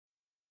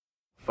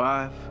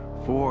5,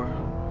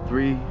 4,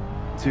 3,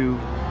 2,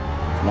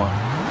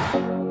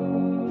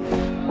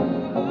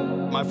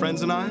 1. My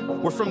friends and I,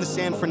 we're from the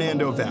San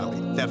Fernando Valley,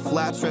 that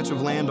flat stretch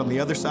of land on the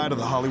other side of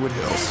the Hollywood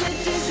Hills.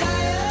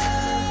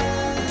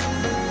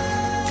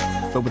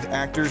 Filled with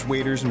actors,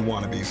 waiters, and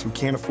wannabes who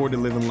can't afford to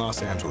live in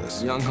Los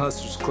Angeles. Young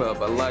Hustlers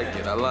Club, I like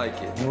it, I like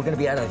it. We're gonna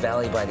be out of the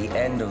valley by the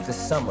end of the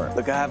summer.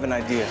 Look, I have an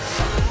idea.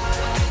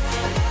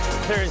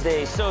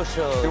 Thursday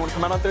social. You want to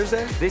come out on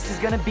Thursday? This is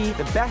gonna be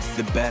the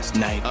best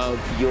night of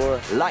your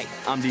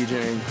life. I'm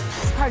DJing.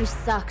 This party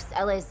sucks.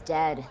 LA's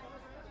dead.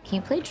 Can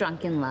you play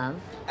Drunken Love?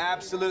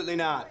 Absolutely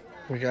not.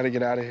 We gotta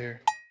get out of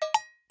here.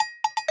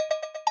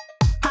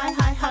 Hi,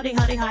 howdy,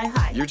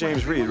 hi. You're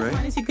James Reed,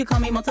 right? You could call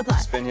me Multiply.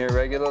 Been here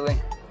regularly?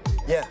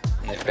 Yeah.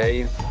 They pay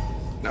you?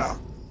 No.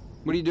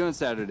 What are you doing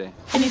Saturday?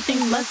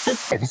 Anything less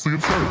just... Obviously,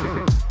 it's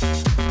Saturday.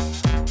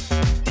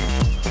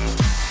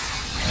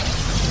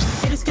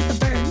 Hey, just get the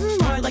bird.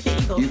 More like an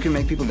eagle. You can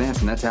make people dance,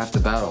 and that's half the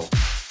battle.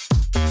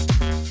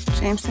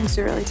 James thinks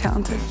you're really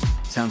talented.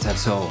 Sounds have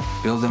soul.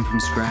 Build them from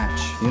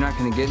scratch. You're not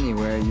gonna get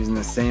anywhere using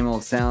the same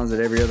old sounds that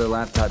every other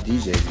laptop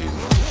DJ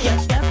uses.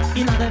 Yep,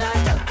 you know that I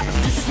know.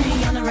 This is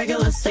me on the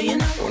regular, so you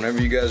know.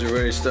 Whenever you guys are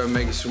ready to start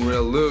making some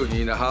real loot, you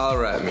need to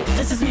holler at me.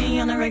 This is me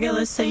on the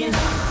regular, so you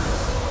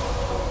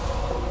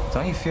know.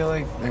 Don't you feel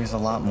like there's a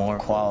lot more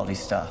quality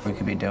stuff we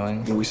could be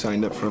doing? We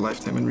signed up for a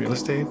lifetime in real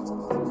estate.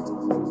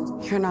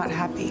 You're not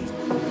happy.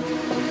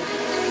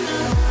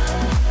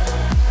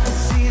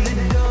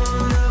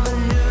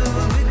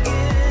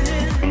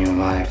 In your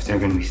life, there are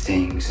gonna be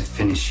things that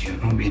finish you.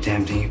 There won't be a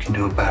damn thing you can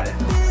do about it.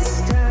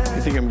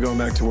 You think I'm going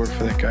back to work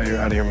for that guy? You're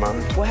out of your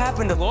mind. What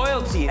happened to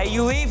loyalty? Hey,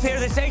 you leave here,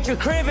 this ain't your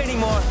crib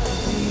anymore.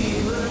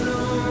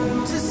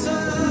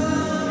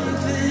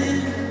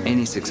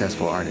 Any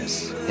successful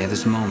artist, they have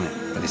this moment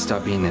where they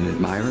stop being an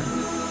admirer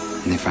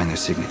and they find their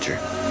signature.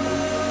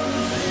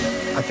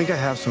 I think I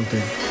have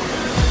something.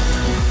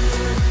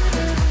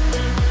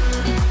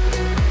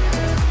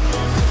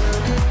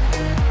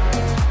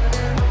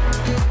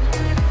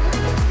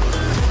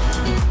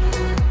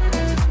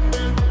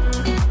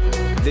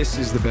 This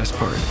is the best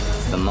part.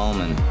 It's the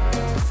moment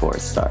before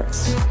it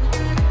starts.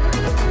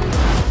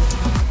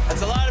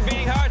 That's a lot of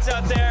beating hearts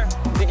out there.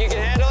 Think you can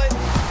handle it?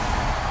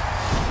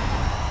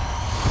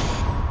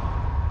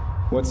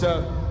 What's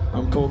up?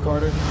 I'm Cole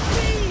Carter.